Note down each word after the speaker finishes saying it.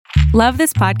Love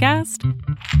this podcast?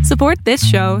 Support this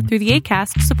show through the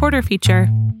Acast supporter feature.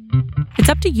 It's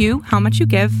up to you how much you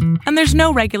give, and there's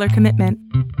no regular commitment.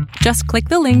 Just click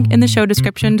the link in the show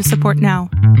description to support now.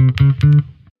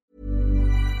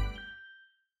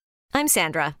 I'm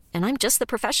Sandra, and I'm just the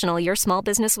professional your small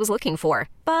business was looking for.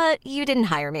 But you didn't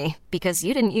hire me because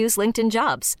you didn't use LinkedIn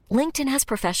Jobs. LinkedIn has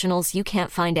professionals you can't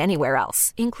find anywhere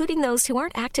else, including those who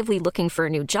aren't actively looking for a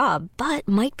new job, but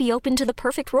might be open to the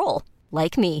perfect role,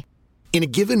 like me. In a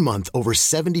given month, over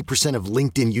 70% of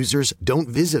LinkedIn users don't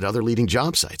visit other leading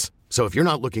job sites. So if you're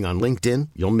not looking on LinkedIn,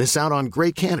 you'll miss out on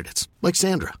great candidates like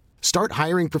Sandra. Start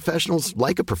hiring professionals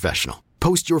like a professional.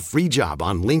 Post your free job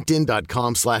on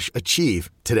linkedin.com/achieve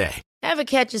today. Ever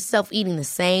catch yourself eating the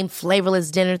same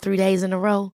flavorless dinner 3 days in a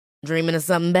row? Dreaming of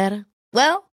something better?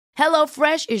 Well,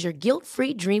 HelloFresh is your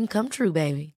guilt-free dream come true,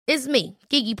 baby. It's me,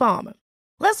 Keke Palmer.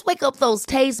 Let's wake up those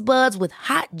taste buds with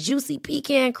hot, juicy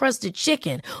pecan-crusted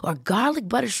chicken or garlic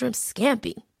butter shrimp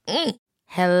scampi.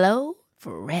 Hello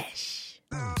Fresh.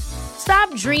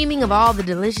 Stop dreaming of all the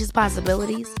delicious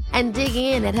possibilities and dig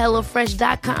in at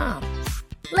HelloFresh.com.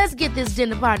 Let's get this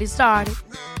dinner party started.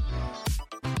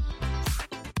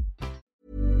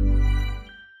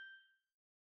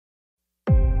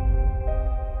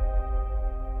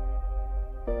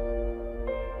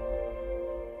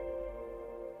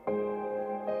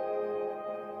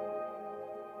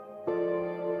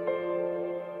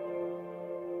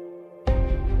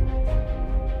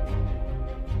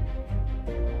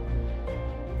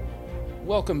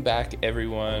 Welcome back,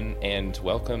 everyone, and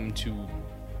welcome to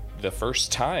the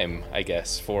first time, I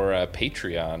guess, for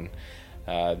Patreon.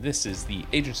 This is the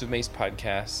Agents of Mace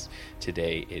podcast.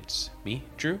 Today it's me,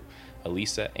 Drew,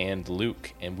 Elisa, and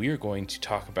Luke, and we are going to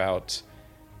talk about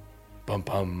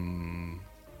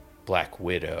Black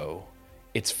Widow.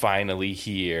 It's finally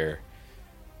here.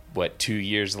 What, 2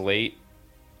 years late?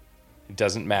 It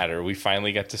doesn't matter. We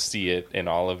finally got to see it in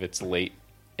all of its late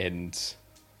and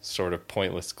sort of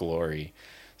pointless glory.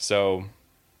 So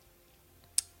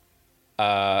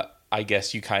I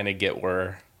guess you kind of get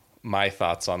where my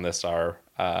thoughts on this are.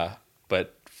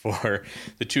 But for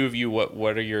the two of you,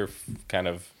 what are your kind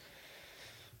of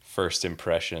first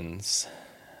impressions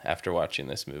after watching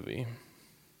this movie?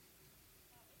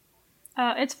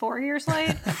 It's 4 years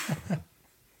late.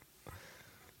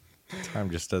 Time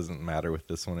just doesn't matter with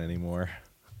this one anymore.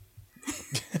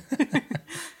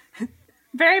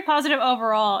 Very positive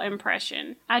overall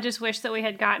impression. I just wish that we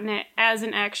had gotten it as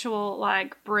an actual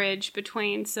bridge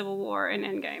between Civil War and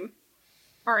Endgame,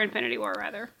 or Infinity War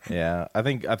rather. Yeah, I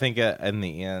think in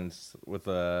the end, with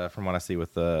from what I see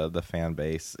with the fan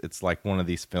base, it's like one of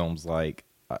these films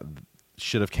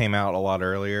should have came out a lot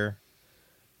earlier.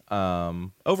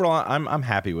 Overall, I'm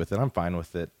happy with it. I'm fine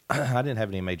with it. I didn't have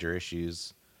any major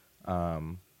issues.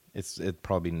 It'd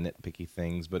probably be nitpicky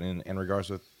things, but in regards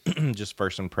with just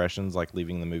first impressions, like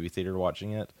leaving the movie theater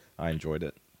watching it, I enjoyed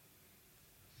it.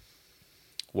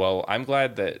 Well, I'm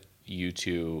glad that you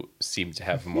two seem to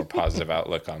have a more positive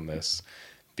outlook on this,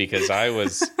 because I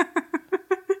was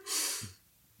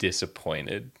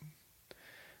disappointed.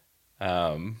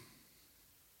 I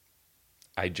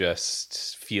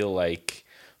just feel like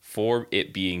for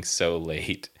it being so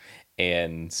late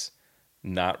and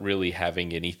not really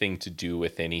having anything to do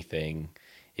with anything,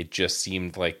 it just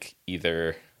seemed like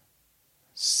either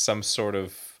some sort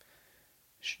of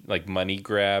money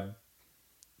grab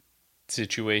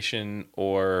situation,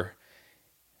 or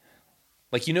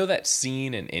that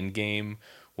scene in Endgame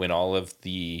when all of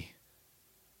the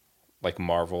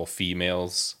Marvel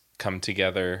females come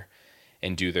together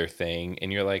and do their thing,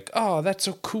 and you're like, oh, that's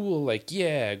so cool,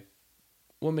 yeah,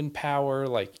 woman power,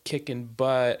 kicking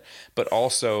butt, but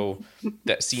also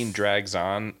that scene drags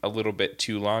on a little bit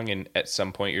too long, and at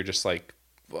some point you're just like,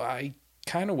 well, I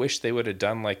kind of wish they would have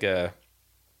done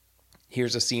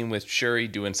here's a scene with Shuri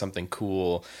doing something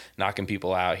cool, knocking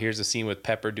people out. Here's a scene with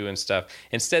Pepper doing stuff.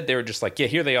 Instead, they were just yeah,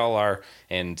 here they all are,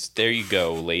 and there you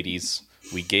go, ladies.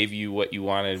 We gave you what you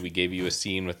wanted. We gave you a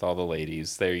scene with all the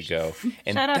ladies. There you go.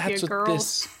 And Shut up, that's you what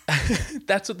girls.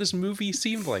 that's what this movie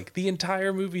seemed like. The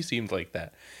entire movie seemed like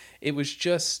that. It was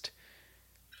just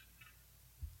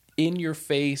in your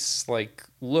face,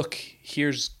 look,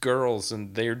 here's girls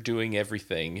and they're doing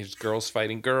everything. Here's girls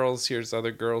fighting girls. Here's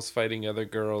other girls fighting other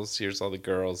girls. Here's all the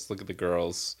girls. Look at the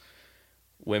girls.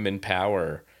 Women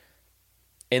power.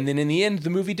 And then in the end, the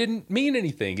movie didn't mean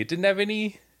anything. It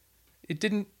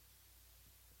didn't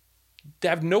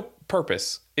have no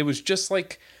purpose. It was just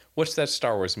what's that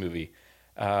Star Wars movie?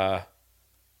 Rogue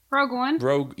One?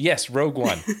 Rogue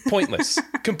One. Pointless.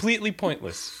 Completely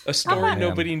pointless. A story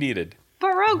nobody needed.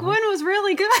 But Rogue One was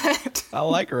really good. I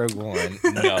like Rogue One.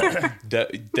 No,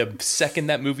 the second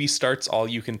that movie starts, all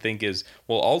you can think is,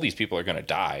 well, all these people are gonna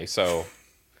die. So,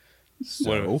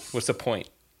 what's the point?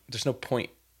 There's no point.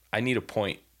 I need a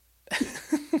point.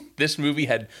 This movie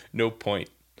had no point.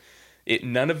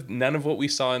 None of what we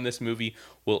saw in this movie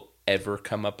will ever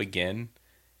come up again,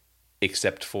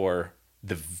 except for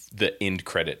the end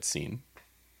credit scene.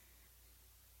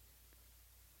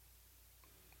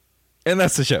 And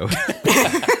that's the show.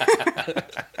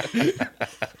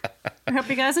 I hope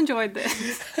you guys enjoyed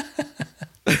this.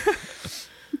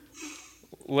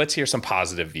 Let's hear some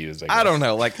positive views. I guess. I don't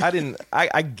know. Like,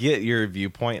 I get your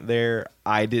viewpoint there.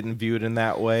 I didn't view it in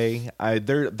that way.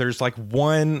 There's like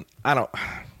one, I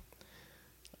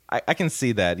can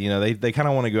see that, you know, they kind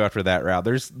of want to go after that route.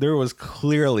 There was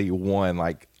clearly one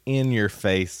like in your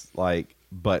face, like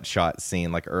butt shot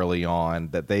scene, like early on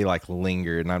that they like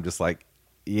lingered. And I'm just like,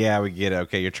 yeah, we get it.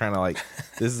 Okay. You're trying to like,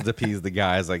 this is to appease the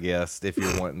guys, I guess, if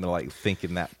you're wanting to like think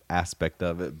in that aspect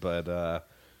of it. But,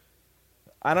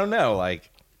 I don't know. Like,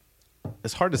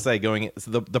 it's hard to say going. So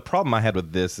the problem I had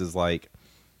with this is like,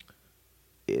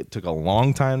 it took a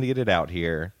long time to get it out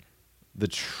here. The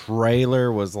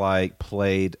trailer was like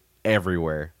played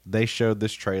everywhere. They showed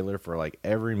this trailer for like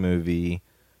every movie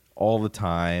all the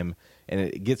time. And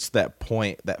it gets to that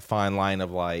point, that fine line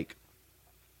of like,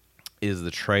 is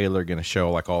the trailer going to show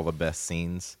like all the best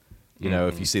scenes? You know,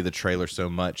 if you see the trailer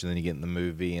so much and then you get in the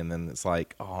movie and then it's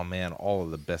like, oh man, all of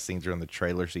the best scenes are in the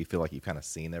trailer. So you feel like you've kind of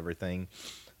seen everything.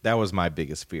 That was my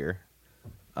biggest fear.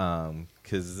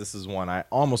 Because this is one I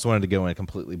almost wanted to go in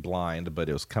completely blind, but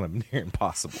it was kind of near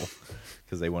impossible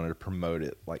because they wanted to promote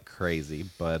it like crazy.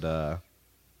 But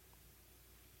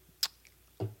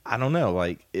I don't know.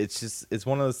 Like, it's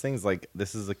one of those things. Like,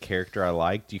 this is a character I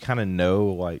liked. You kind of know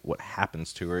like what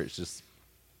happens to her. It's just,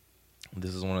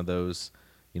 this is one of those,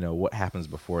 you know, what happens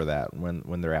before that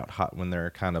when they're out hot, when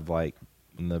they're kind of like,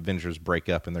 when the Avengers break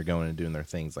up and they're going and doing their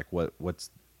things, like what's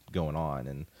going on,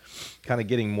 and kind of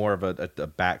getting more of a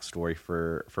backstory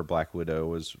for Black Widow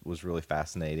was really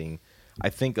fascinating. I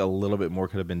think a little bit more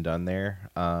could have been done there.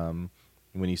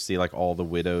 When you see like all the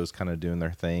widows kind of doing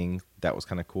their thing, that was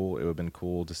kind of cool. It would have been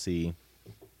cool to see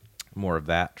more of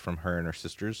that from her and her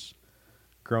sisters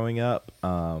growing up.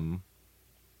 But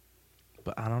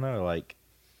I don't know, like,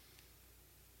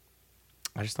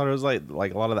 I just thought it was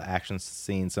like a lot of the action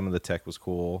scenes, some of the tech was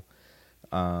cool.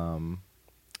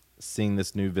 Seeing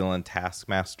this new villain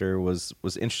Taskmaster was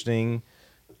interesting.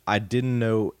 I didn't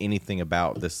know anything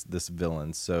about this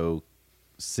villain, so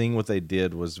seeing what they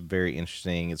did was very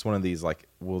interesting. It's one of these like,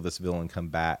 will this villain come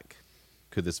back?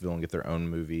 Could this villain get their own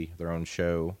movie, their own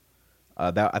show?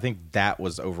 That I think that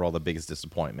was overall the biggest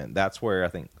disappointment. That's where I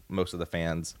think most of the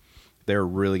fans, they're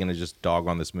really going to just dog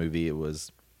on this movie. It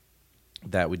was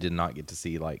that we did not get to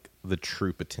see like the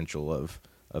true potential of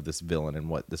this villain and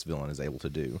what this villain is able to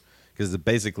do. Because it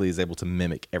basically is able to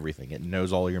mimic everything. It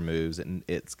knows all your moves, and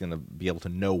it's going to be able to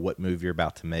know what move you're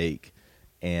about to make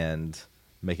and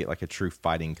make it like a true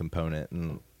fighting component.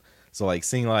 And so like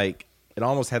seeing like, it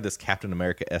almost had this Captain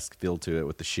America-esque feel to it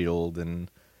with the shield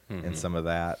and some of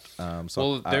that. I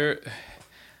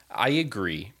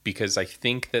agree, because I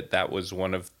think that was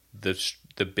one of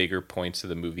the bigger points of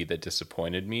the movie that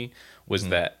disappointed me was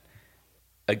that,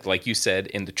 like you said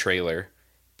in the trailer,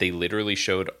 they literally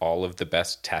showed all of the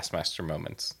best Taskmaster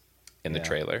moments in the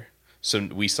trailer. So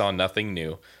we saw nothing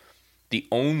new. The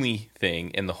only thing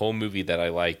in the whole movie that I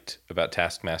liked about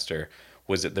Taskmaster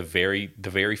was at the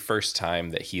very first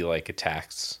time that he like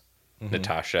attacks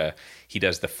Natasha, he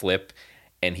does the flip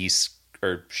and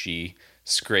she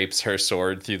scrapes her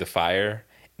sword through the fire.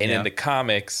 And in the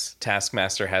comics,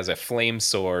 Taskmaster has a flame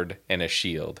sword and a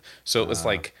shield. So it was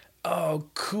like, oh,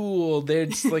 cool.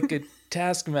 There's like a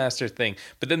Taskmaster thing.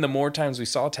 But then the more times we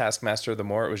saw Taskmaster, the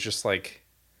more it was just like,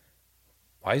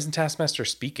 why isn't Taskmaster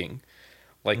speaking?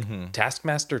 Like,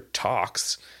 Taskmaster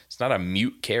talks. It's not a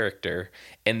mute character.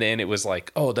 And then it was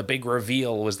like, oh, the big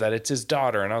reveal was that it's his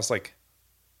daughter. And I was like,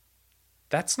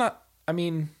 that's not, I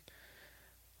mean,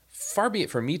 far be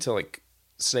it for me to like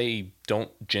say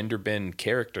don't gender bend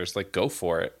characters. Like, go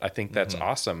for it. I think that's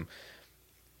awesome.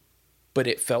 But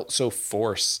it felt so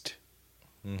forced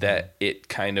that it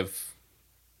kind of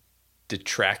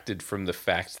detracted from the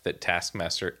fact that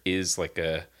Taskmaster is like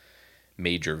a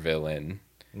major villain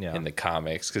in the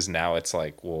comics, because now it's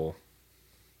like, well,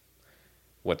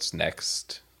 what's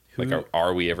next? Like,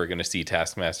 are we ever going to see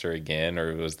Taskmaster again,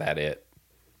 or was that it?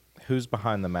 Who's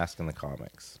behind the mask in the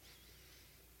comics?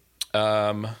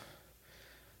 I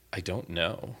don't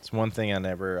know. It's one thing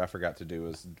I forgot to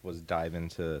do was dive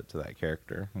into that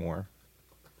character more.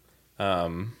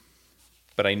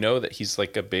 But but I know that he's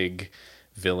like a big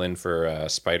villain for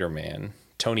Spider-Man.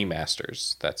 Tony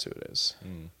Masters, that's who it is.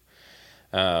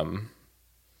 And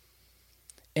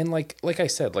like I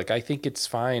said, like I think it's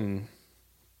fine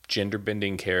gender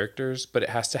bending characters, but it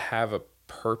has to have a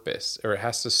purpose, or it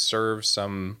has to serve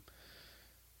some.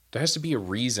 There has to be a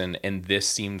reason, and this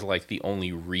seemed like the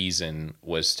only reason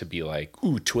was to be like,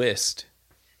 ooh, twist.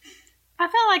 I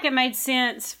felt like it made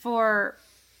sense for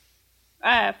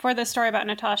the story about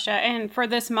Natasha and for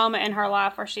this moment in her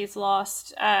life where she's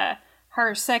lost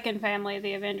her second family,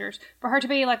 the Avengers, for her to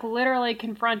be like literally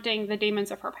confronting the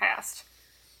demons of her past.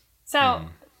 So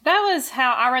that was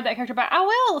how I read that character. But I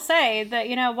will say that,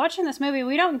 you know, watching this movie,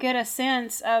 we don't get a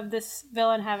sense of this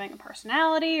villain having a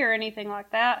personality or anything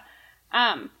like that.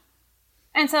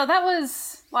 And so that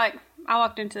was like, I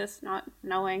walked into this not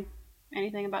knowing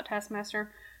anything about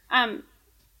Taskmaster. From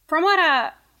what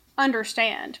I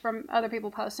understand from other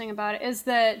people posting about it, is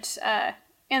that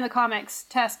in the comics,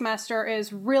 Taskmaster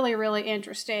is really, really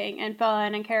interesting and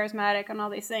fun and charismatic and all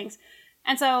these things.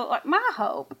 And so, like, my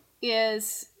hope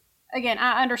is, again,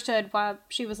 I understood why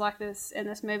she was like this in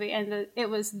this movie, and that it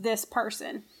was this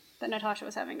person that Natasha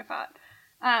was having to fight.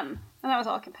 And that was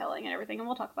all compelling and everything, and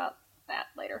we'll talk about that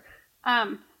later.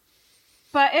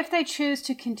 But if they choose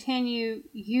to continue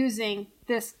using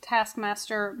this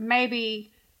Taskmaster,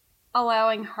 maybe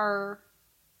allowing her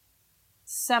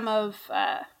some of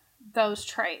those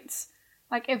traits.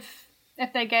 Like if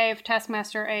they gave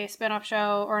Taskmaster a spin-off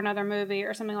show or another movie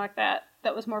or something like that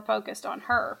that was more focused on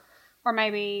her. Or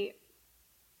maybe,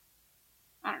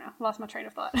 I don't know, lost my train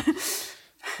of thought.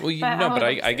 Well,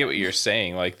 I get what you're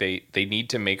saying. Like they need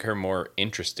to make her more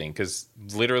interesting, because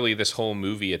literally this whole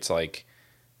movie, it's like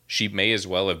she may as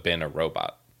well have been a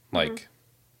robot. Like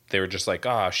they were just like,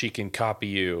 she can copy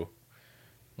you.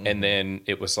 And then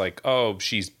it was like,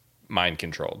 she's mind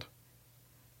controlled.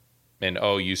 And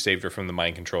you saved her from the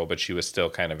mind control, but she was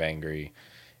still kind of angry.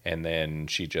 And then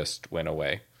she just went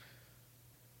away.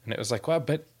 And it was like, wow,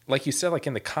 but like you said, like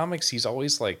in the comics, he's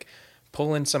always like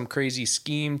pulling some crazy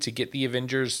scheme to get the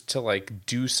Avengers to like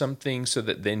do something so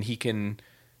that then he can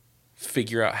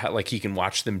figure out how, like he can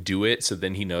watch them do it. So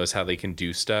then he knows how they can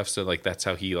do stuff. So like, that's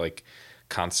how he like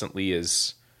constantly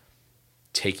is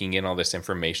taking in all this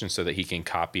information so that he can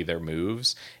copy their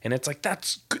moves. And it's like,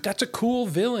 that's a cool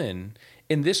villain.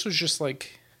 And this was just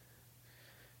like,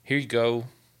 here you go.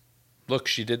 Look,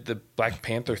 she did the Black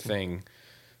Panther thing.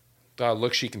 Oh,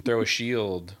 look, she can throw a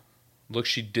shield. Look,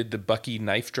 she did the Bucky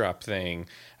knife drop thing.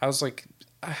 I was like,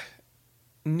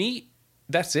 neat.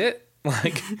 That's it.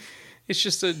 Like, it's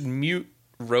just a mute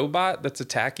robot that's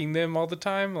attacking them all the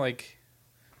time. Like,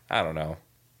 I don't know.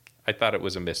 I thought it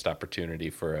was a missed opportunity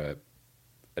for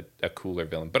a cooler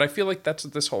villain. But I feel like that's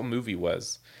what this whole movie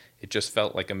was. It just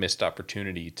felt like a missed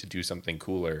opportunity to do something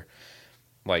cooler.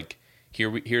 Like,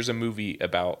 here's a movie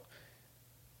about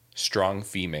strong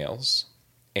females,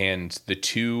 and the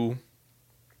two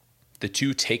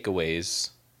takeaways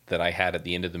that I had at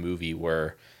the end of the movie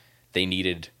were they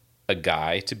needed a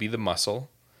guy to be the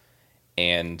muscle,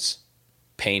 and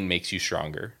pain makes you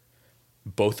stronger.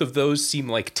 Both of those seem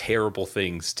like terrible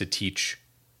things to teach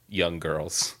young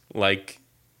girls. Like,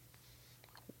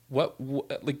 what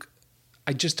like,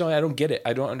 I don't get it.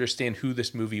 I don't understand who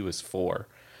this movie was for.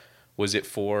 Was it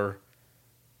for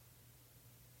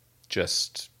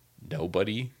just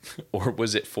nobody? Or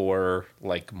was it for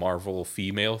like Marvel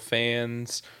female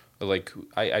fans? Like,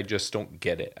 I just don't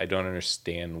get it. I don't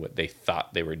understand what they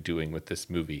thought they were doing with this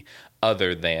movie,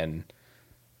 other than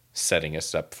setting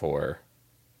us up for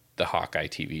the Hawkeye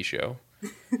TV show.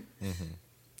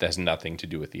 That has nothing to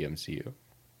do with the MCU.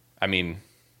 I mean,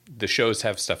 the shows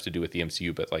have stuff to do with the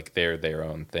MCU, but like they're their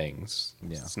own things.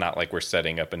 Yeah. It's not like we're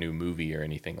setting up a new movie or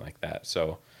anything like that.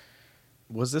 So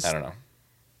was this, I don't know.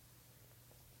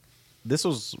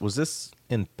 Was this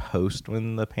in post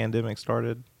when the pandemic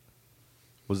started?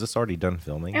 Was this already done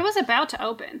filming? It was about to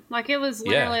open. Like, it was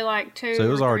literally like 2 so it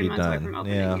was or 3 already months done. away from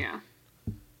opening. Yeah.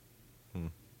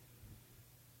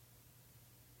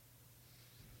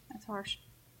 That's harsh.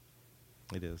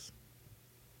 It is.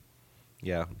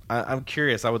 Yeah, I'm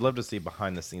curious. I would love to see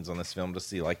behind the scenes on this film to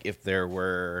see like if there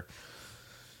were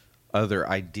other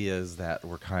ideas that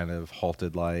were kind of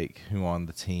halted, like who on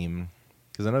the team.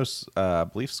 Because I know, I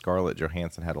believe Scarlett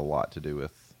Johansson had a lot to do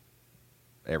with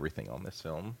everything on this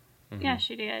film. Yeah,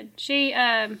 she did. She,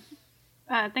 I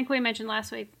think we mentioned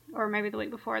last week, or maybe the week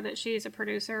before, that she's a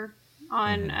producer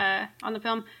on the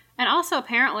film. And also,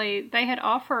 apparently, they had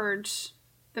offered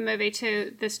the movie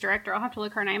to this director. I'll have to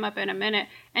look her name up in a minute.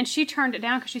 And she turned it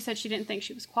down because she said she didn't think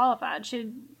she was qualified.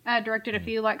 She directed a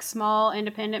few like small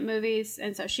independent movies,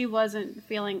 and so she wasn't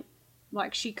feeling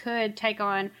Like, she could take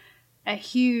on a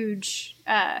huge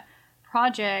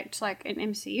project, like an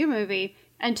MCU movie,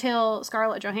 until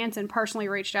Scarlett Johansson personally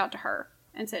reached out to her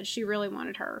and said she really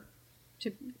wanted her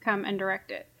to come and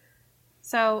direct it.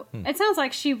 So it sounds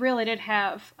like she really did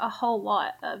have a whole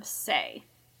lot of say.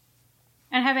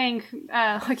 And having,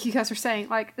 like you guys are saying,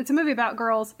 like, it's a movie about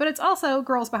girls, but it's also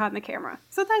girls behind the camera.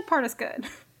 So that part is good.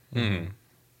 Mm-hmm.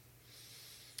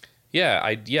 Yeah,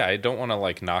 I don't want to,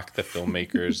 like, knock the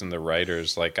filmmakers and the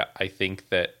writers. Like, I think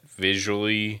that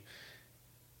visually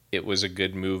it was a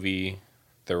good movie.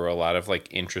 There were a lot of, like,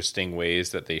 interesting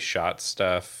ways that they shot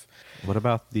stuff. What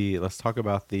about let's talk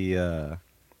about the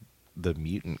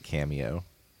mutant cameo,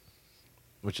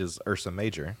 which is Ursa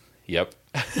Major. Yep.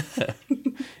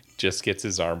 Just gets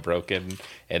his arm broken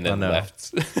and then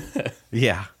left.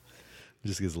 Yeah.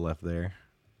 Just gets left there.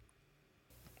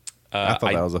 I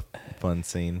thought that was a fun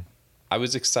scene. I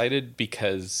was excited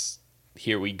because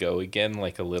here we go again,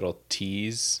 like a little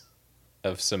tease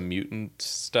of some mutant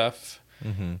stuff.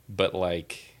 Mm-hmm. But,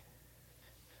 like,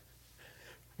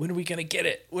 when are we going to get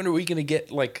it? When are we going to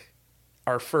get, like,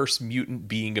 our first mutant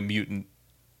being a mutant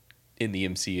in the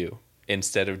MCU?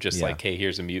 Instead of just like, hey,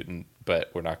 here's a mutant,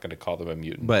 but we're not going to call them a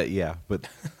mutant. But yeah,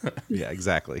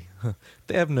 exactly.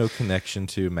 They have no connection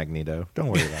to Magneto. Don't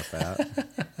worry about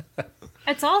that.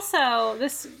 It's also,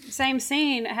 this same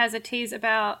scene has a tease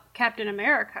about Captain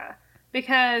America,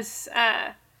 because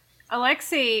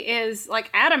Alexei is, like,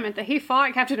 adamant that he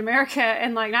fought Captain America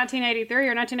in, like, 1983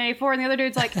 or 1984, and the other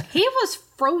dude's like, he was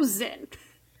frozen.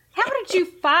 How did you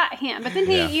fight him? But then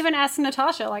he even asked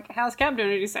Natasha, like, how's Cap doing?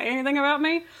 Did he say anything about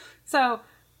me? So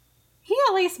he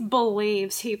at least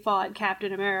believes he fought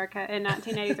Captain America in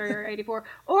 1983 or 84.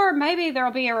 Or maybe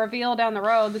there'll be a reveal down the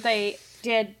road that they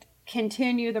did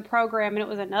continue the program and it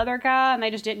was another guy and they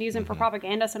just didn't use him for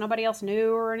propaganda so nobody else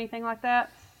knew or anything like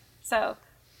that. So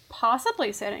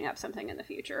possibly setting up something in the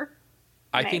future.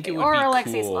 I think it would or be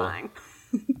Alexei's cool. lying.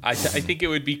 I think it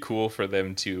would be cool for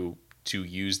them to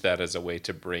use that as a way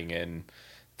to bring in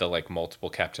the, like, multiple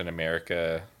Captain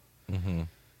America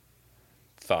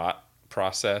thought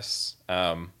process.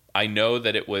 I know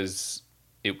that it was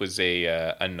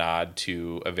a nod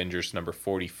to Avengers number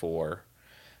 44,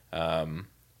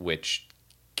 which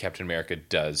Captain America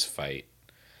does fight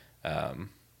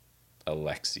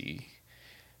Alexei,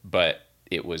 but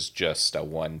it was just a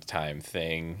one-time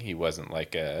thing. He wasn't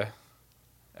like a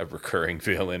recurring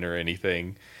villain or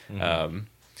anything.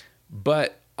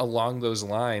 But along those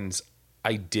lines,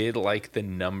 I did like the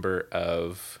number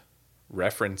of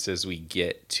references we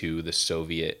get to the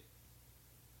Soviet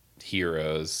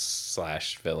heroes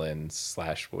 / villains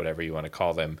 / whatever you want to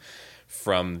call them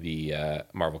from the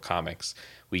Marvel Comics.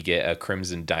 We get a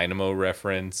Crimson Dynamo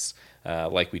reference.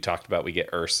 Like we talked about, we get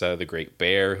Ursa, the Great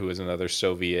Bear, who is another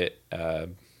Soviet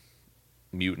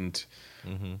mutant.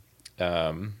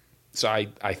 So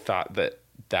I thought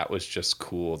that was just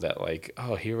cool that, like,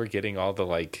 oh, here we're getting all the,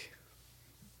 like,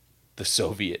 the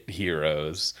Soviet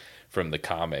heroes from the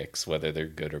comics, whether they're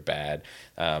good or bad.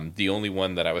 The only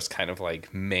one that I was kind of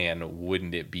like, man,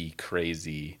 wouldn't it be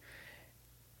crazy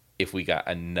if we got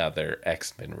another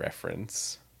X-Men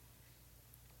reference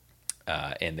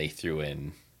and they threw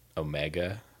in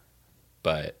Omega,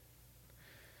 but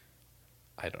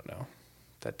I don't know.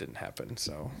 That didn't happen,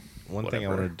 so One thing I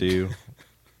want to do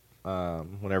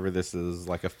whenever this is,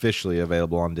 like, officially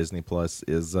available on Disney Plus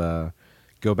is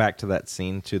go back to that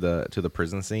scene, to the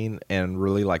prison scene, and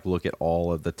really, like, look at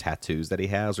all of the tattoos that he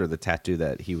has, or the tattoo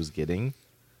that he was getting.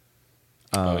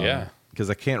 Because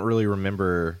I can't really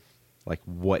remember, like,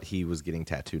 what he was getting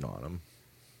tattooed on him.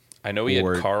 I know he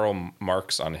had Karl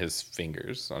Marx on his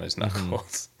fingers, on his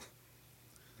knuckles.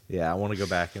 Yeah, I want to go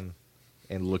back and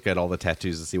look at all the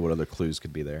tattoos to see what other clues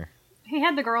could be there. He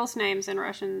had the girls' names in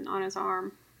Russian on his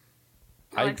arm.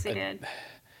 Alexei did.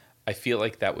 I feel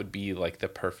like that would be, like, the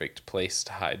perfect place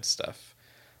to hide stuff.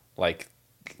 Like,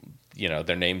 you know,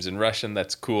 their names in Russian,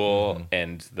 that's cool.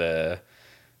 And the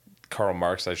Karl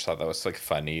Marx, I just thought that was, like,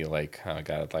 funny. Like, oh,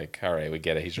 God, like, all right, we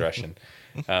get it. He's Russian.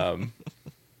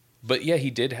 But, yeah, he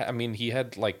did. He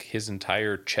had, like, his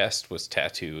entire chest was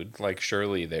tattooed. Like,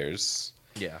 surely there's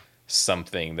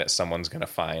something that someone's going to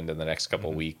find in the next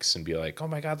couple weeks and be like, oh,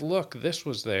 my God, look, this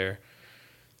was there.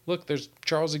 Look, there's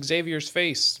Charles Xavier's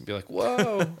face. And be like,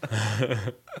 whoa.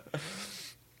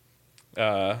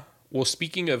 Well,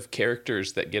 speaking of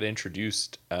characters that get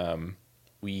introduced,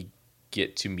 we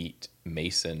get to meet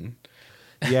Mason.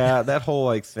 Yeah, that whole,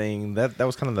 like, thing, that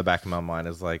was kind of in the back of my mind,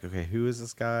 is like, okay, who is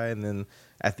this guy? And then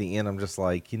at the end, I'm just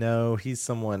like, you know, he's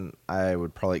someone I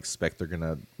would probably expect they're going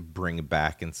to bring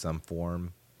back in some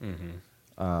form.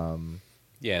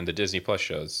 Yeah, and the Disney Plus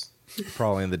shows.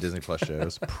 Probably in the Disney Plus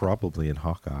shows. Probably in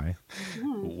Hawkeye.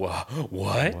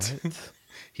 What?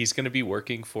 He's going to be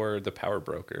working for the power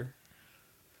broker.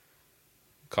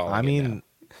 I mean,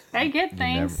 they get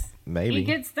things. Maybe he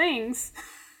gets things.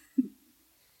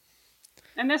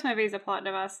 And this movie is a plot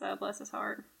device, though. Bless his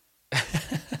heart.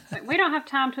 Like, we don't have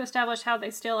time to establish how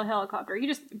they steal a helicopter. You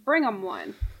just bring them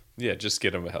one. Yeah, just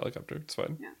get him a helicopter. It's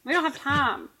fine. Yeah. We don't have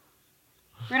time.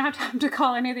 We don't have time to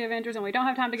call any of the Avengers, and we don't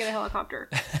have time to get a helicopter.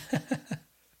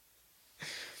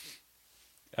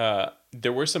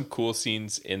 There were some cool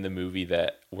scenes in the movie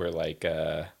that were like,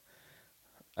 I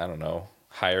don't know,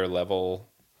 higher level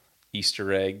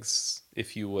Easter eggs,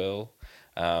 if you will.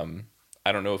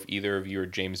 I don't know if either of you are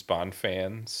James Bond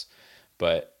fans,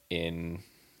 but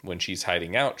when she's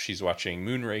hiding out, she's watching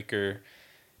Moonraker,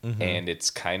 and it's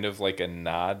kind of like a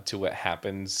nod to what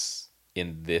happens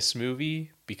in this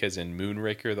movie, because in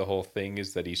Moonraker, the whole thing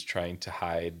is that he's trying to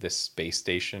hide this space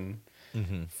station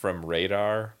from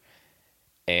radar,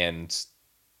 and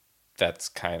that's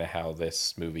kind of how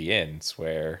this movie ends,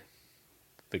 where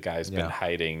the guy's been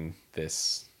hiding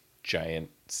this giant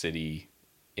city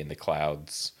in the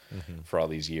clouds for all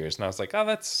these years. And I was like, oh,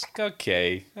 that's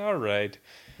okay. All right.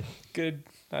 Good.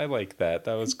 I like that.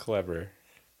 That was clever.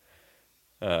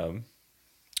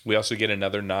 We also get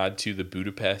another nod to the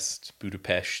Budapest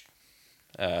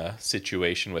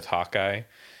situation with Hawkeye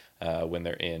when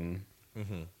they're in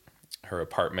her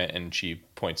apartment and she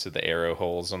points to the arrow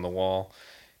holes on the wall.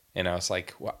 And I was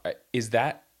like, is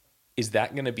that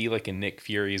going to be like a Nick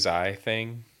Fury's eye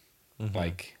thing?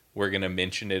 Like, we're going to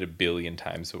mention it a billion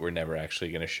times, but we're never actually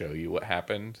going to show you what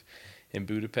happened in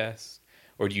Budapest?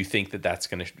 Or do you think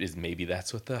that maybe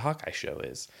that's what the Hawkeye show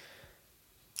is?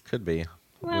 Could be.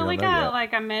 Well, we got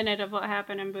like a minute of what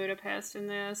happened in Budapest in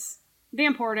this. The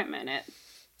important minute.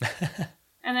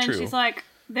 And then she's like,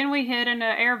 then we hid in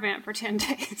an air vent for 10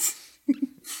 days.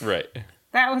 Right.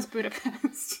 That was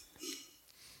Budapest.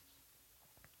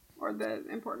 Or the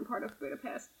important part of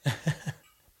Budapest.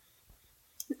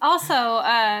 Also,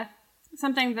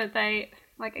 something that they,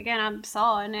 like, again, I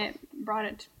saw and it brought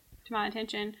it to my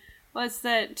attention, was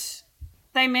that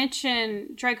they mention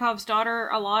Dreykov's daughter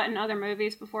a lot in other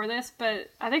movies before this, but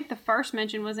I think the first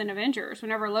mention was in Avengers.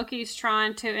 Whenever Loki's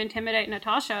trying to intimidate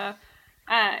Natasha,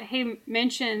 he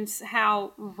mentions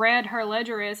how red her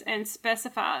ledger is and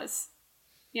specifies,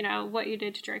 what you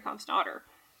did to Dreykov's daughter.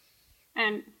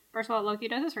 And first of all, Loki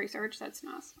does his research. That's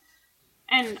nice.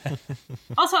 And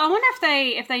also, I wonder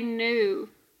if they knew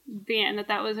then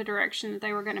that was a direction that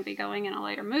they were going to be going in a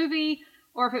later movie,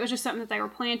 or if it was just something that they were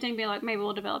planting, being like, maybe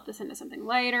we'll develop this into something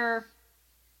later.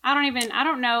 I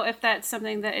don't know if that's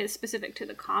something that is specific to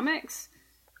the comics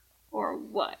or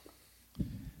what.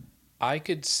 I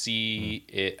could see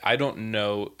it. I don't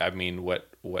know. I mean, what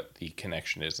the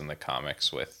connection is in the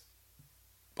comics with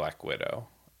Black Widow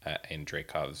and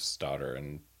Dreykov's daughter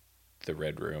and the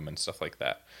Red Room and stuff like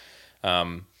that.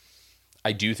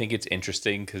 I do think it's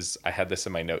interesting because I had this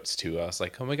in my notes too. I was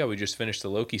like, oh my God, we just finished the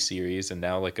Loki series and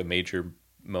now like a major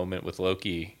moment with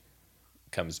Loki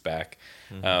comes back.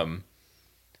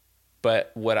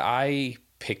 But what I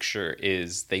picture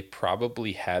is they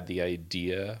probably had the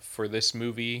idea for this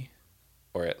movie,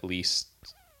 or at least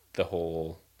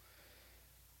the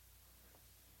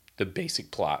basic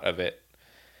plot of it,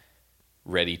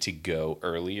 ready to go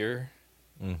earlier.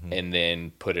 And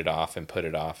then put it off and put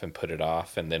it off and put it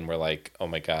off. And then we're like, oh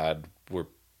my God, where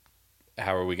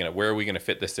are we going to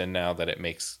fit this in now that it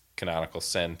makes canonical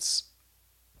sense?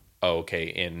 Oh,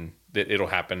 okay. It'll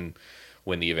happen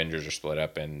when the Avengers are split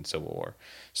up in Civil War.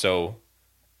 So,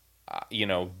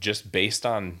 just based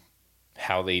on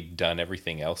how they've done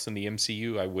everything else in the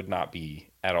MCU, I would not be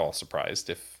at all surprised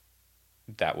if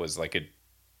that was like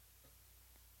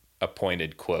a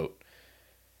pointed quote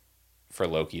for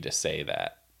Loki to say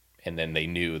that, and then they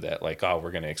knew that, like, oh,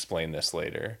 we're going to explain this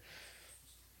later.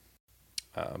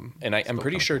 And I'm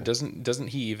pretty sure doesn't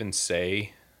he even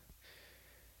say?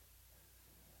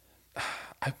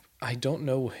 I don't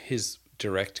know his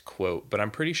direct quote, but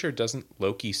I'm pretty sure doesn't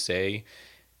Loki say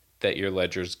that your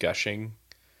ledger's gushing?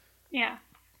 Yeah.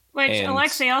 Which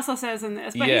Alexei also says in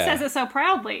this, but he says it so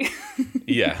proudly.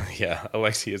 Yeah.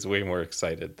 Alexei is way more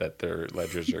excited that their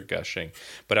ledgers are gushing.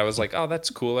 But I was like, oh, that's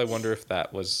cool. I wonder if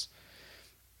that was...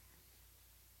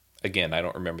 Again, I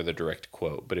don't remember the direct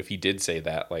quote, but if he did say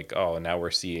that, like, oh, now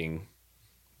we're seeing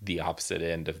the opposite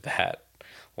end of that.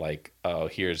 Like, oh,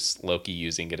 here's Loki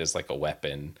using it as like a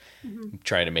weapon,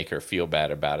 trying to make her feel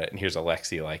bad about it. And here's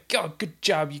Alexei like, oh, good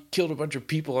job. You killed a bunch of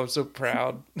people. I'm so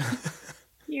proud.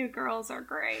 You girls are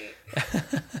great.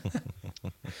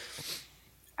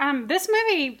 This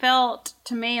movie felt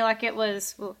to me like it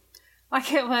was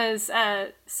like it was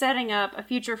setting up a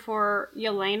future for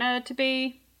Yelena to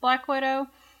be Black Widow.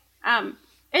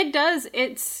 It does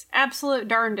its absolute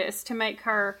darndest to make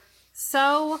her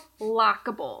so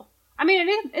likable. I mean,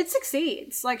 it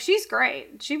succeeds. Like, she's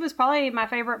great. She was probably my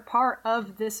favorite part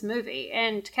of this movie.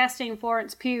 And casting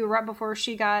Florence Pugh right before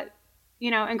she got,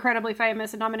 incredibly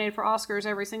famous and nominated for Oscars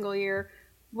every single year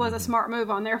was a smart move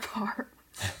on their part.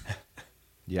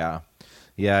 Yeah.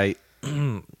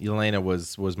 Yelena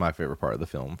was my favorite part of the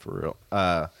film, for real.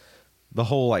 The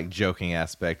whole like joking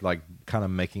aspect, like kind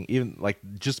of making, even like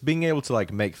just being able to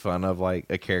like make fun of like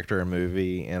a character in a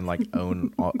movie and like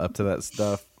own up to that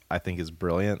stuff, I think is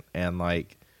brilliant. And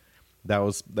like that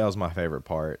was my favorite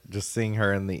part. Just seeing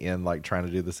her in the end, like trying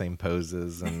to do the same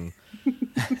poses and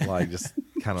like just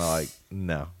kind of like,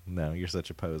 no, you're such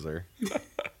a poser.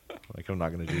 Like, I'm not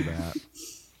gonna do that.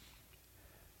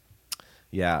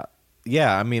 Yeah.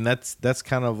 I mean, that's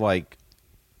kind of like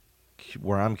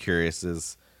where I'm curious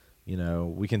is,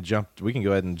 we can go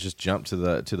ahead and just jump to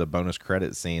the bonus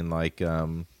credit scene. Like,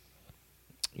 we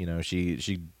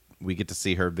get to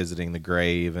see her visiting the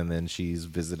grave, and then she's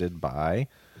visited by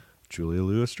Julia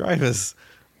Louis-Dreyfus.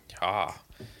 Ah,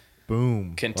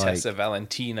 boom, Contessa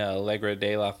Valentina Allegra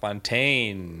de la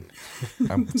Fontaine.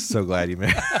 I'm so glad you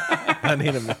made. I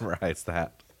need to memorize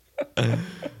that.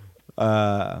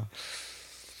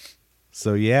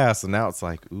 So now it's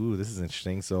like, ooh, this is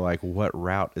interesting. So like, what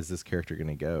route is this character going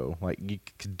to go? Like,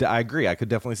 I agree. I could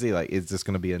definitely see, like, is this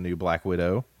going to be a new Black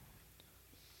Widow?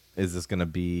 Is this going to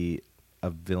be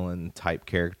a villain type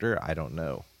character? I don't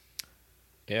know.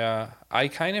 Yeah, I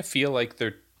kind of feel like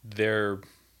they're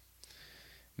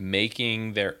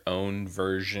making their own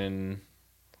version,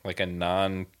 like a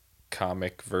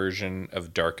non-comic version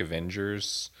of Dark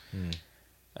Avengers.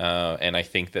 And I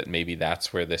think that maybe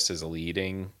that's where this is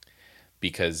leading.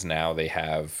 Because now they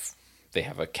have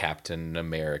a Captain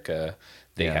America,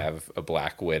 they have a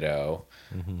Black Widow.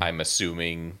 Mm-hmm. I'm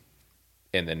assuming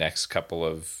in the next couple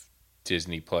of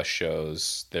Disney Plus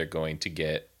shows, they're going to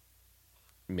get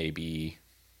maybe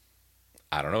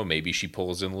she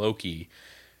pulls in Loki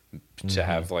to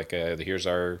have like here's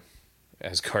our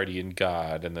Asgardian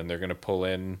god, and then they're going to pull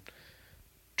in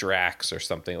Drax or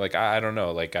something. Like, I don't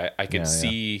know. Like, I could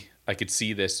see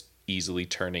this easily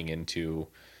turning into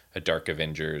a Dark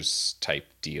Avengers type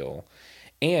deal.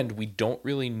 And we don't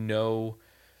really know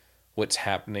what's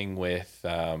happening with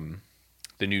the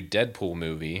new Deadpool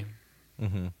movie.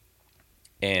 Mm-hmm.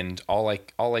 And all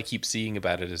I keep seeing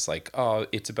about it is like, oh,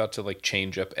 it's about to like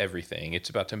change up everything. It's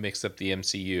about to mix up the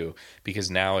MCU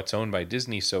because now it's owned by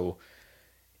Disney. So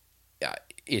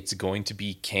it's going to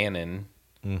be canon.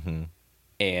 Mm-hmm.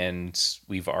 And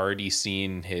we've already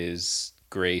seen his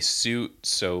gray suit.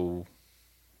 So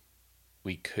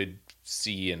we could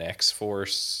see an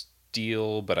X-Force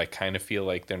deal, but I kind of feel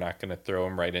like they're not going to throw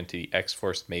him right into the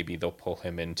X-Force. Maybe they'll pull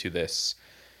him into this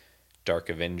Dark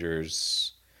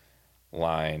Avengers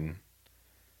line.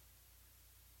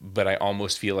 But I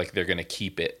almost feel like they're going to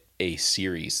keep it a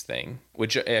series thing,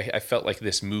 which I felt like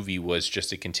this movie was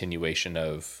just a continuation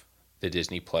of the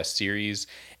Disney Plus series,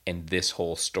 and this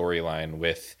whole storyline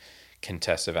with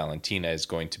Contessa Valentina is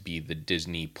going to be the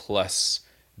Disney Plus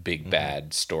big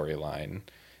bad storyline.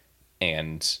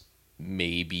 And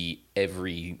maybe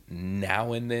every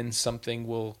now and then something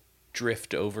will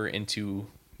drift over into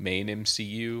main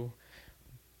MCU,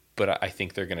 but I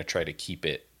think they're going to try to keep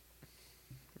it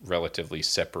relatively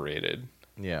separated.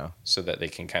 Yeah. So that they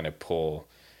can kind of pull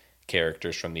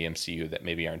characters from the MCU that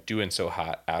maybe aren't doing so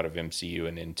hot out of MCU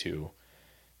and into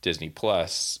Disney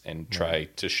Plus and try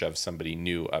to shove somebody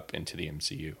new up into the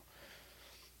MCU.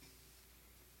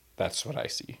 That's what I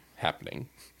see happening.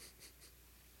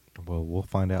 Well, we'll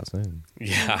find out soon.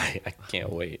 Yeah, I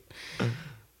can't wait.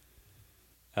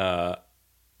 The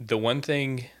one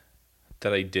thing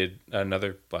that I did,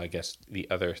 the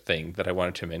other thing that I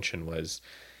wanted to mention was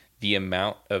the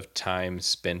amount of time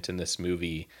spent in this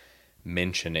movie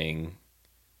mentioning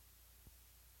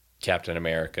Captain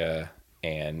America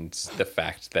and the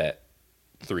fact that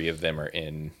 3 of them are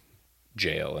in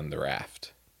jail in the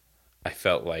raft. I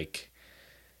felt like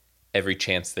every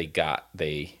chance they got,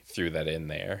 they threw that in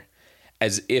there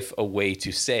as if a way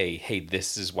to say, hey,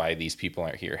 this is why these people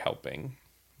aren't here helping.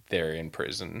 They're in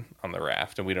prison on the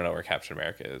raft and we don't know where Captain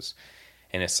America is.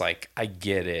 And it's like, I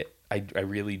get it. I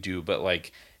really do. But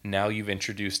like, now you've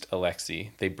introduced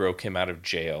Alexei. They broke him out of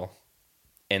jail.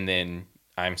 And then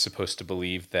I'm supposed to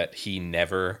believe that he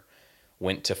never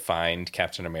went to find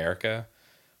Captain America.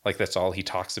 Like, that's all he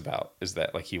talks about is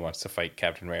that like he wants to fight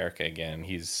Captain America again.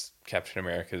 He's Captain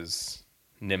America's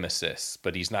nemesis,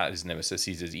 but he's not his nemesis.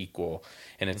 He's his equal.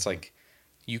 And it's like,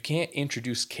 You can't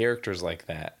introduce characters like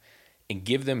that and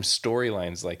give them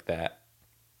storylines like that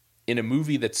in a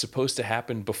movie that's supposed to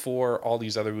happen before all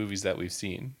these other movies that we've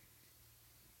seen.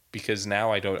 Because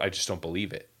now I just don't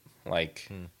believe it.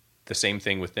 Like the same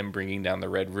thing with them bringing down the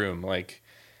Red Room. Like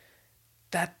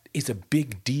that is a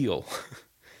big deal.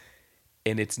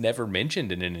 And it's never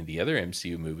mentioned in any of the other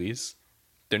MCU movies.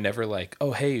 They're never like,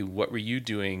 oh, hey, what were you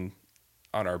doing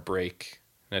on our break,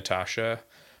 Natasha?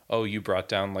 Oh, you brought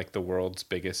down like the world's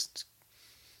biggest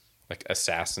like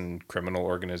assassin criminal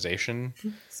organization.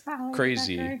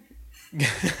 Crazy.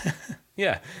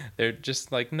 Yeah. They're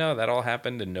just like, no, that all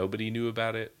happened and nobody knew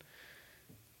about it.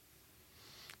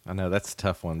 I know that's a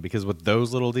tough one because with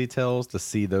those little details, to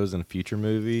see those in future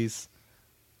movies,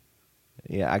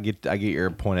 yeah, I get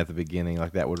your point at the beginning.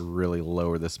 Like that would really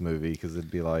lower this movie because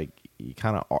it'd be like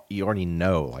you already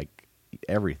know like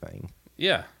everything.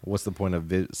 Yeah. What's the point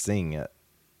of seeing it?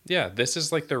 Yeah, this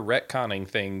is like they're retconning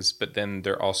things, but then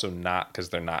they're also not because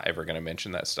they're not ever going to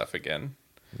mention that stuff again.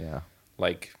 Yeah.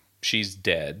 Like she's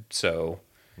dead, so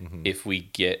if we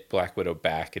get Black Widow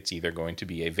back, it's either going to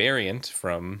be a variant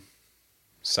from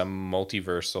some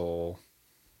multiversal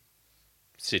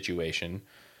situation,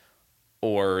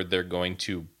 or they're going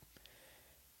to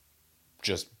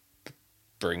just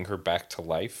bring her back to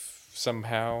life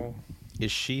somehow.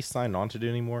 Is she signed on to do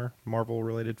any more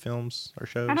Marvel-related films or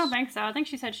shows? I don't think so. I think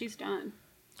she said she's done.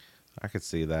 I could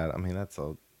see that. I mean, that's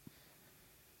a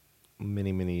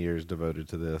many years devoted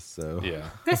to this. So Yeah.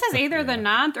 This is either the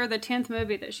 9th or the 10th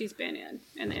movie that she's been in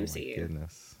the Oh MCU. my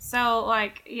goodness. So,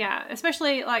 like, yeah,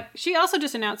 especially, like, she also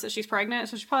just announced that she's pregnant,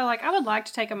 so she's probably like, I would like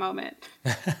to take a moment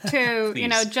to, you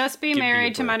know, just be give me a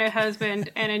married to my break. new husband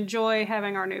and enjoy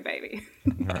having our new baby.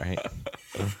 All right.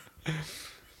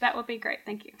 That would be great.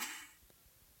 Thank you.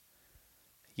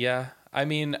 Yeah, I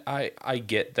mean, I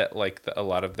get that, like, a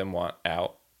lot of them want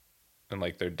out and,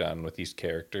 like, they're done with these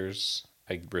characters.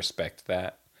 I respect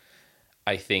that.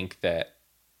 I think that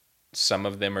some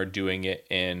of them are doing it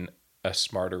in a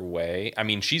smarter way. I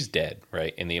mean, she's dead,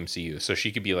 right, in the MCU. So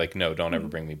she could be like, no, don't ever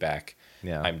bring me back.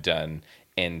 Yeah. I'm done.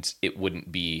 And it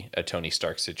wouldn't be a Tony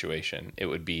Stark situation. It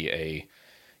would be a,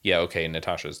 yeah, okay,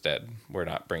 Natasha's dead. We're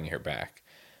not bringing her back.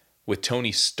 With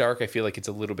Tony Stark, I feel like it's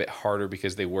a little bit harder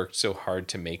because they worked so hard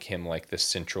to make him like the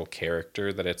central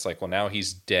character that it's like, well, now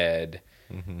he's dead.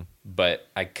 But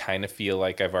I kind of feel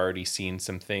like I've already seen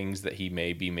some things that he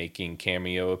may be making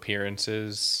cameo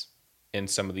appearances in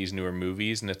some of these newer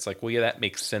movies. And it's like, well, yeah, that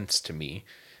makes sense to me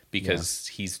because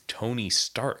he's Tony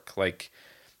Stark. Like,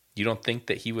 you don't think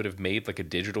that he would have made like a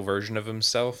digital version of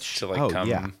himself to like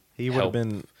come He would have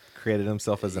been created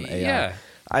himself as an AI. Yeah.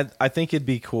 I think it'd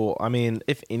be cool. I mean,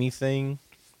 if anything,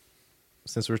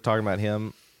 since we're talking about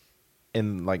him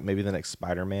in like maybe the next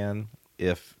Spider-Man,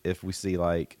 if we see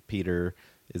like Peter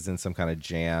is in some kind of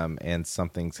jam and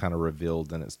something's kind of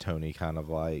revealed and it's Tony kind of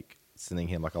like sending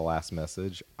him like a last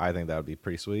message, I think that would be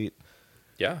pretty sweet.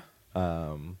 Yeah.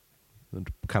 Kind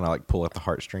of like pull at the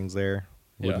heartstrings there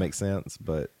would make sense.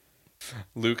 But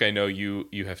Luke, I know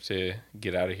you have to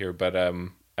get out of here, but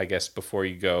I guess before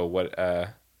you go, what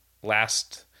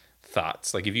last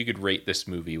thoughts? Like, if you could rate this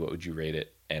movie, what would you rate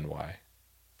it and why?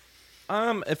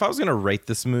 If I was gonna rate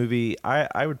this movie,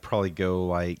 I would probably go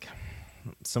like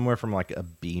somewhere from like a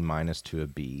B- to a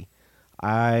B.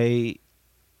 I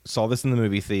saw this in the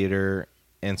movie theater,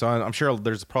 and so I'm sure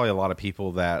there's probably a lot of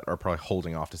people that are probably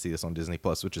holding off to see this on Disney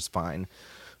Plus, which is fine.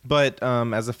 But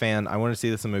as a fan, I wanted to see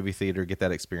this in the movie theater, get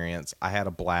that experience. I had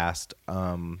a blast.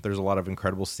 There's a lot of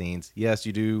incredible scenes. Yes,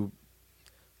 you do.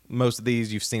 Most of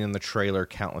these you've seen in the trailer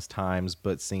countless times,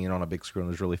 but seeing it on a big screen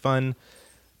was really fun.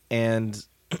 And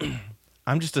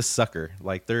I'm just a sucker.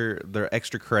 Like their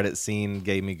extra credit scene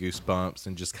gave me goosebumps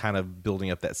and just kind of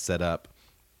building up that setup.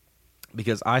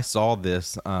 Because I saw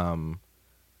this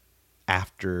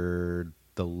after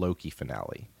the Loki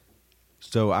finale.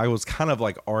 So I was kind of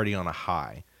like already on a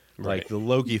high. Right. Like the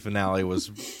Loki finale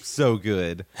was so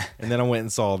good. And then I went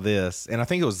and saw this. And I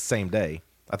think it was the same day.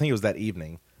 I think it was that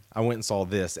evening. I went and saw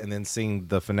this. And then seeing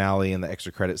the finale and the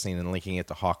extra credit scene and linking it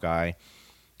to Hawkeye.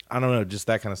 I don't know. Just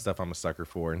that kind of stuff I'm a sucker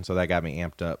for. And so that got me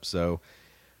amped up. So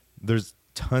there's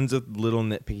tons of little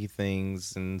nitpicky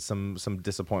things and some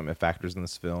disappointment factors in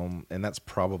this film. And that's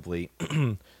probably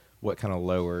what kind of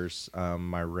lowers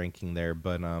my ranking there.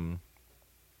 But I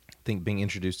think being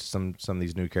introduced to some of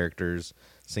these new characters,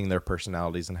 seeing their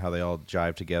personalities and how they all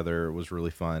jive together was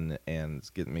really fun, and it's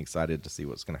getting me excited to see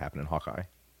what's going to happen in Hawkeye.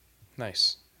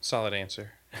 Nice. Solid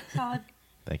answer. Solid.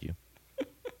 Thank you.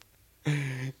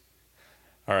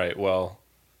 All right. Well,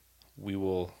 we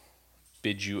will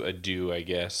bid you adieu, I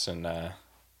guess, and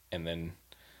then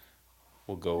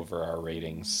we'll go over our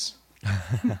ratings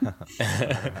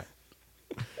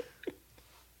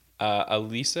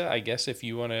Elisa, I guess if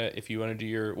you wanna do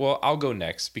your, well, I'll go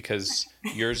next because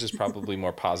yours is probably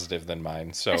more positive than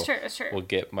mine. So That's true. We'll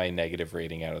get my negative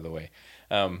rating out of the way.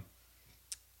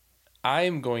 I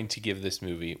am going to give this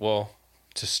movie, well,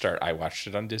 to start, I watched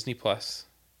it on Disney Plus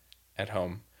at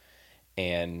home,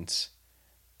 and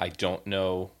I don't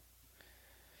know,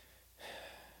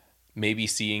 maybe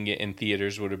seeing it in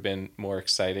theaters would have been more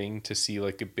exciting to see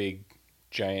like a big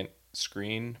giant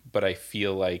screen, but I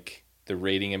feel like the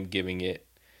rating I'm giving it,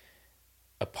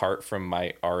 apart from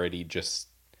my already just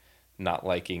not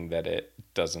liking that it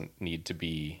doesn't need to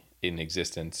be in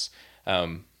existence,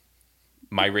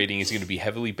 my rating is going to be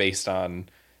heavily based on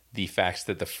the fact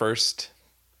that the first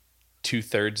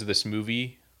 2/3 of this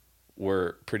movie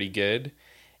were pretty good.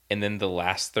 And then the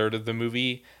last third of the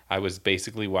movie, I was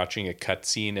basically watching a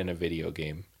cutscene in a video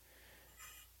game.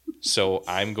 So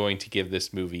I'm going to give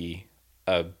this movie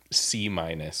a C-.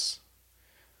 I'm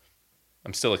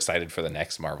still excited for the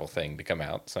next Marvel thing to come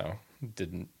out, so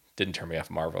didn't turn me off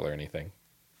Marvel or anything.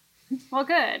 Well,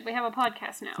 good. We have a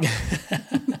podcast now.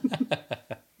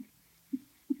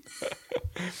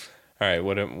 All right,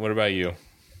 what about you?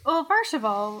 Well, first of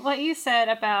all, what you said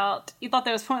about you thought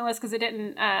that was pointless because it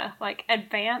didn't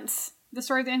advance the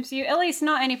story of the MCU, at least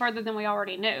not any further than we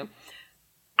already knew.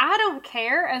 I don't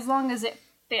care as long as it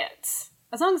fits.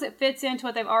 As long as it fits into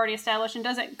what they've already established and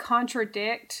doesn't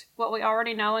contradict what we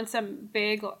already know in some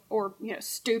big or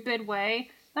stupid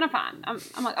way, then I'm fine. I'm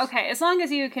like, okay, as long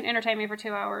as you can entertain me for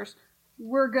 2 hours,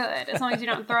 we're good. As long as you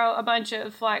don't throw a bunch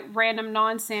of like random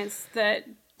nonsense that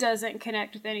doesn't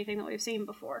connect with anything that we've seen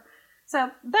before.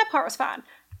 So that part was fine.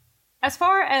 As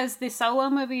far as the solo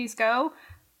movies go,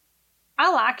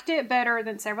 I liked it better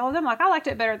than several of them. Like, I liked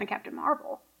it better than Captain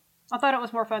Marvel. I thought it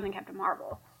was more fun than Captain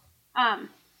Marvel. And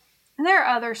there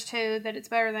are others, too, that it's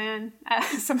better than.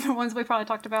 Some of the ones we probably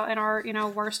talked about in our,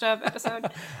 worst of episode.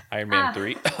 Iron Man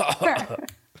 3.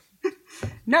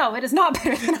 No, it is not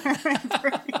better than Iron Man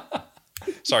 3.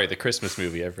 Sorry, the Christmas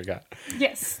movie, I forgot.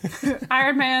 Yes.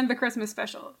 Iron Man, the Christmas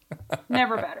special.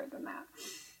 Never better than that.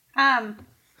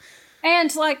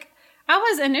 And like, I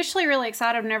was initially really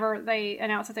excited whenever they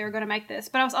announced that they were going to make this,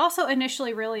 but I was also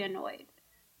initially really annoyed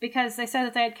because they said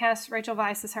that they had cast Rachel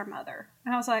Weisz as her mother.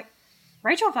 And I was like,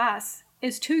 Rachel Weisz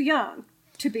is too young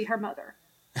to be her mother.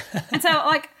 And so,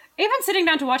 like, even sitting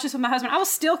down to watch this with my husband, I was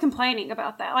still complaining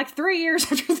about that. Like, 3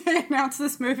 years after they announced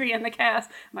this movie and the cast,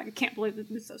 I'm like, I can't believe this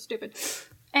is so stupid.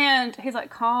 And he's like,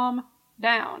 calm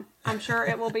down. I'm sure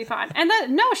it will be fine. And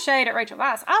no shade at Rachel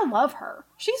Weisz. I love her.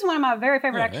 She's one of my very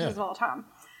favorite actresses of all time.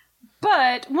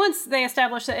 But once they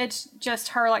established that it's just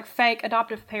her like fake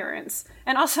adoptive parents,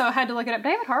 and also I had to look it up,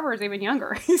 David Harbour is even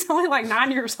younger. He's only like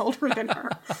 9 years older than her.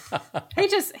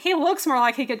 He looks more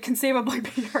like he could conceivably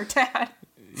be her dad.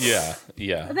 Yeah.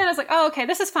 But then I was like, oh, okay,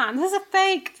 this is fine. This is a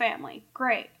fake family.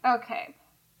 Great. Okay.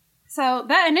 So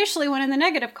that initially went in the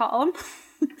negative column.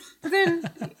 But then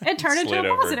it turned into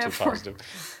a positive.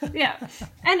 Yeah.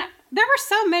 And there were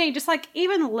so many, just like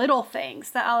even little things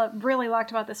that I really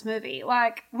liked about this movie.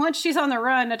 Like once she's on the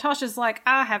run, Natasha's like,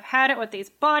 I have had it with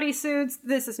these bodysuits.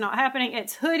 This is not happening.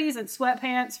 It's hoodies and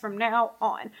sweatpants from now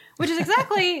on, which is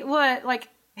exactly what like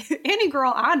any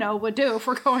girl I know would do if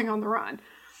we're going on the run.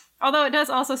 Although it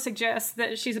does also suggest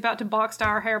that she's about to box dye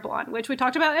her hair blonde, which we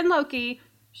talked about in Loki.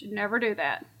 Should never do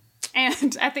that.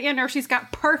 And at the end there, she's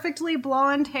got perfectly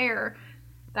blonde hair.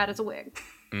 That is a wig.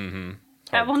 Mm-hmm.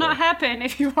 That will not happen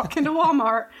if you walk into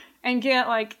Walmart and get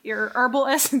like your Herbal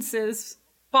Essences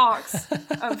box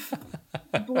of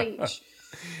bleach.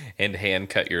 And hand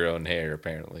cut your own hair,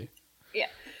 apparently. Yeah.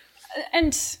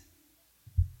 And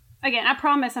again, I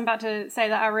promise I'm about to say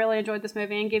that I really enjoyed this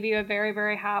movie and give you a very,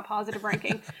 very high positive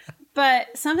ranking.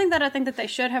 But something that I think that they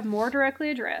should have more directly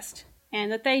addressed, and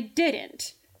that they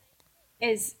didn't,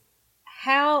 is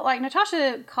how, like,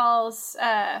 Natasha calls,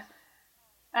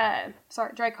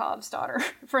 Dreykov's daughter.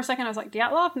 For a second, I was like,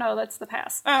 Dyatlov? No, that's the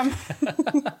pass.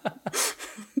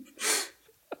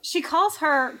 She calls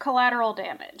her collateral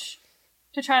damage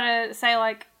to try to say,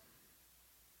 like,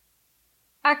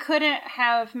 I couldn't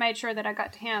have made sure that I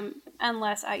got to him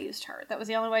unless I used her. That was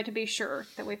the only way to be sure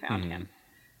that we found him.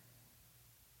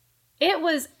 It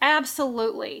was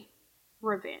absolutely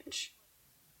revenge.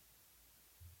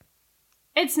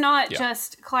 It's not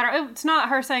just collateral. It's not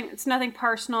her saying it's nothing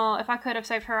personal. If I could have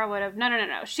saved her, I would have.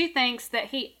 No. She thinks that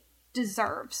he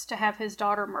deserves to have his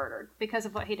daughter murdered because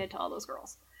of what he did to all those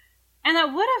girls. And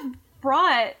that would have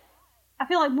brought, I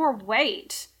feel like, more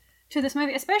weight to this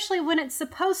movie, especially when it's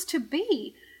supposed to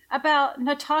be about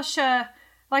Natasha,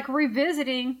 like,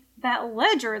 revisiting that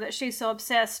ledger that she's so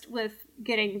obsessed with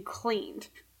getting cleaned.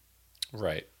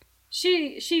 Right.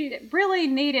 She really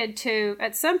needed to,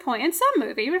 at some point, in some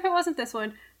movie, even if it wasn't this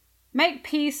one, make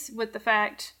peace with the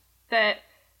fact that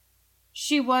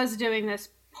she was doing this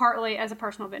partly as a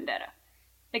personal vendetta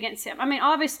against him. I mean,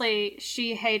 obviously,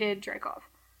 she hated Dreykov.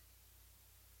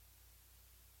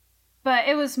 But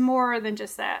it was more than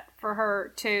just that for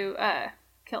her to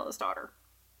kill his daughter.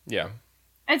 Yeah.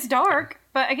 It's dark,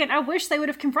 but again, I wish they would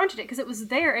have confronted it because it was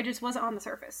there. It just wasn't on the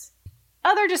surface.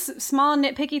 Other just small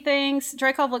nitpicky things.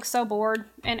 Dreykov looks so bored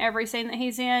in every scene that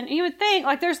he's in. You would think,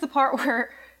 like, there's the part where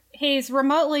he's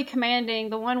remotely commanding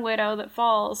the one widow that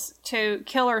falls to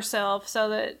kill herself so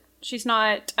that she's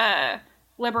not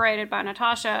liberated by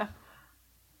Natasha.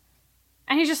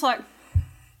 And he's just like,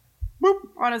 boop,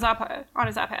 on his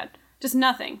iPad. Just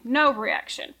nothing. No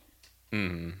reaction.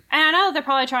 And I know they're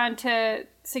probably trying to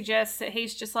suggest that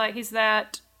he's just like, he's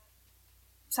that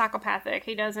psychopathic.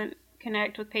 He doesn't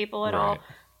connect with people at all.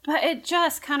 But it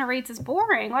just kind of reads as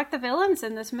boring. Like the villains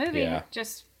in this movie.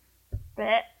 Just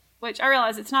bleh. Which I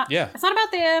realize it's not it's not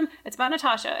about them, it's about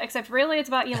Natasha, except really it's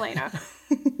about Yelena.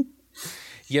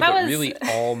 But really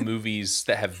all movies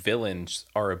that have villains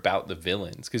are about the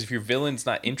villains. Because if your villain's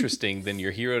not interesting, then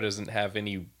your hero doesn't have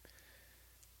any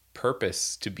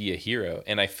purpose to be a hero.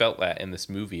 And I felt that in this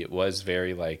movie. It was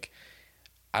very like,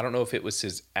 I don't know if it was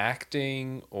his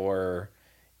acting or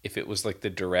if it was like the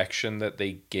direction that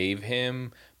they gave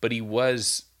him, but he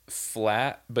was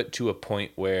flat, but to a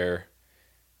point where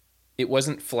it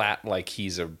wasn't flat like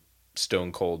he's a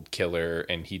stone cold killer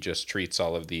and he just treats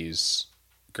all of these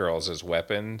girls as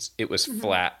weapons. It was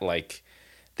flat like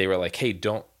they were like, hey,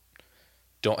 don't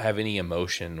have any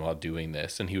emotion while doing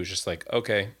this. And he was just like,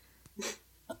 okay.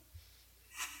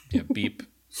 Yeah, beep,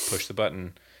 push the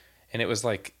button. And it was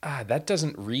like, that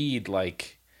doesn't read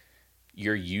like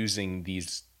you're using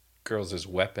these girls as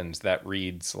weapons. That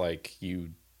reads like you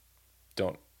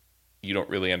don't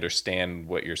really understand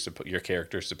what your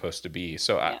character's supposed to be.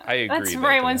 So I agree. That's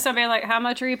right when somebody like, how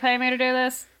much are you paying me to do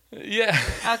this? Yeah.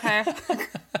 Okay.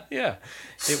 Yeah.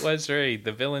 It was the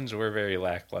villains were very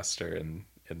lackluster in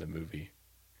the movie.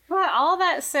 But all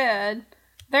that said,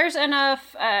 there's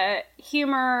enough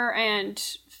humor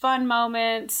and fun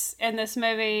moments in this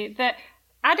movie that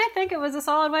I did think it was a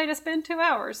solid way to spend 2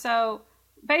 hours. So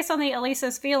based on the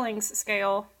Elisa's feelings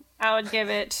scale, I would give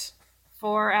it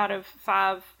 4 out of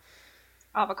 5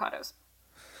 avocados.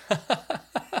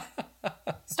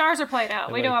 Stars are played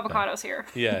out. We do avocados here.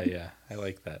 Yeah. I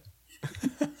like that.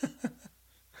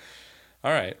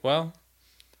 All right. Well,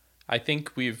 I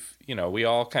think we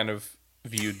all kind of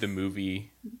viewed the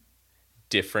movie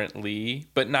differently,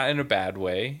 but not in a bad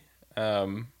way.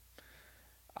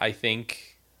 I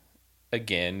think,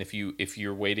 again, if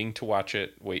you're waiting to watch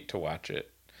it, wait to watch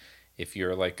it. If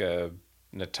you're like a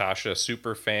Natasha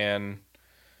super fan,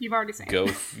 you've already seen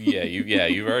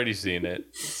it. You've already seen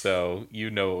it, so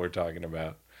you know what we're talking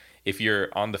about. If you're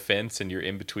on the fence and you're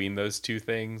in between those two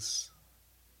things,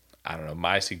 I don't know.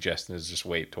 My suggestion is just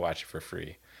wait to watch it for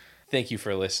free. Thank you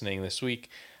for listening this week.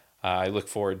 I look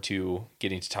forward to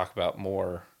getting to talk about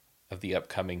more of the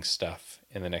upcoming stuff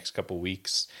in the next couple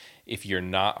weeks. If you're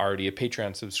not already a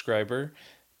Patreon subscriber,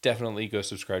 definitely go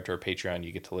subscribe to our Patreon.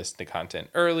 You get to listen to content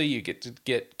early. You get to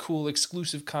get cool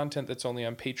exclusive content that's only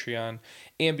on Patreon.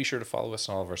 And be sure to follow us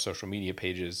on all of our social media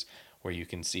pages where you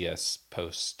can see us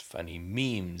post funny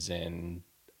memes and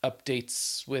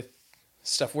updates with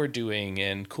stuff we're doing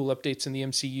and cool updates in the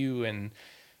MCU and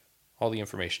all the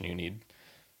information you need.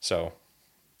 So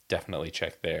definitely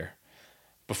check there.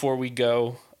 Before we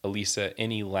go, Elisa,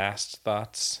 any last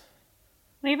thoughts?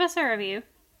 Leave us a review.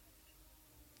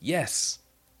 Yes,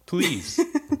 please.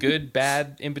 Good,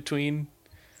 bad, in between.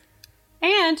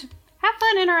 And have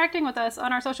fun interacting with us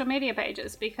on our social media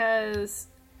pages because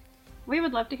we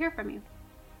would love to hear from you.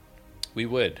 We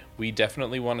would. We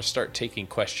definitely want to start taking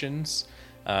questions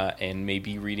and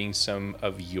maybe reading some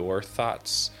of your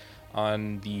thoughts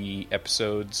on the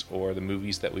episodes or the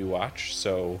movies that we watch.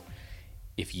 So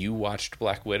if you watched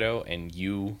Black Widow and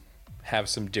you have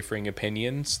some differing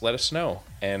opinions, let us know,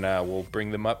 and we'll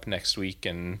bring them up next week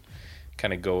and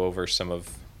kind of go over some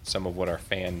of what our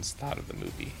fans thought of the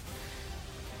movie.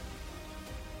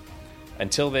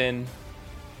 Until then,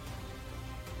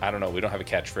 I don't know, we don't have a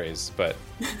catchphrase, but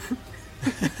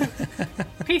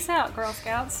peace out, Girl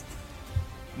Scouts.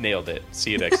 Nailed it.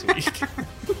 See you next week.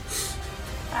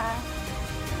 Bye.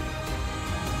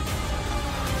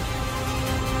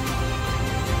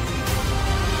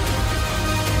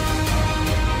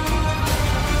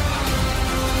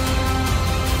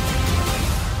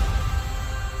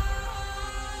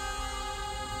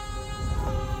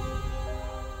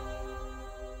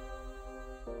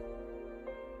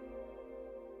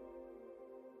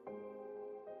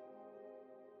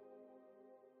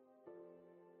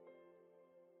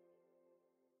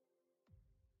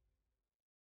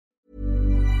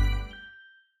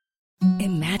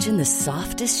 Imagine the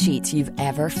softest sheets you've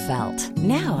ever felt.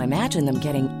 Now imagine them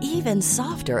getting even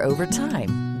softer over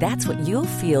time. That's what you'll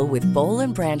feel with Boll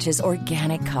 & Branch's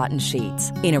organic cotton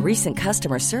sheets. In a recent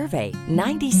customer survey,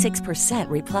 96%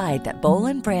 replied that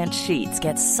Boll & Branch sheets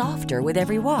get softer with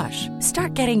every wash.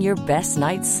 Start getting your best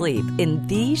night's sleep in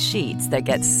these sheets that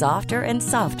get softer and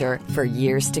softer for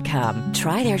years to come.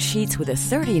 Try their sheets with a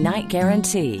 30-night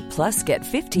guarantee. Plus, get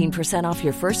 15% off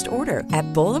your first order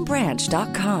at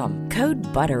bollandbranch.com. Code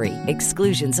BUTTERY.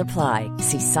 Exclusions apply.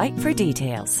 See site for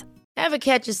details. Ever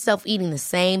catch yourself eating the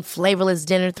same flavorless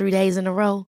dinner 3 days in a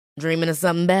row? Dreaming of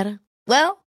something better?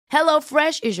 Well,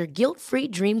 HelloFresh is your guilt-free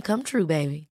dream come true,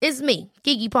 baby. It's me,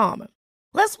 Keke Palmer.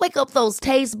 Let's wake up those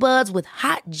taste buds with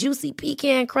hot, juicy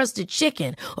pecan-crusted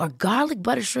chicken or garlic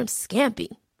butter shrimp scampi.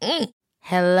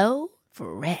 Hello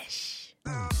Fresh.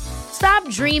 Stop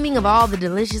dreaming of all the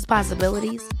delicious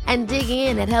possibilities and dig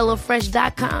in at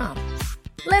HelloFresh.com.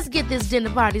 Let's get this dinner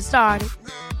party started.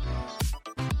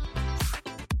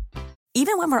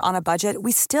 Even when we're on a budget,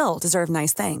 we still deserve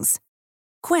nice things.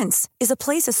 Quince is a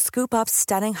place to scoop up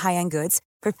stunning high-end goods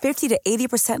for 50 to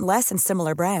 80% less than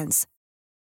similar brands.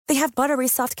 They have buttery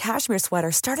soft cashmere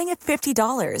sweaters starting at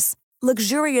 $50,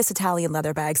 luxurious Italian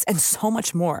leather bags, and so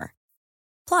much more.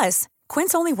 Plus,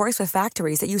 Quince only works with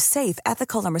factories that use safe,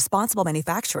 ethical, and responsible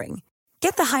manufacturing.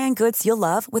 Get the high-end goods you'll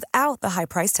love without the high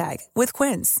price tag with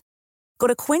Quince. Go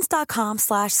to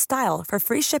quince.com/style for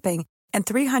free shipping and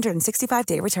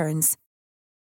 365-day returns.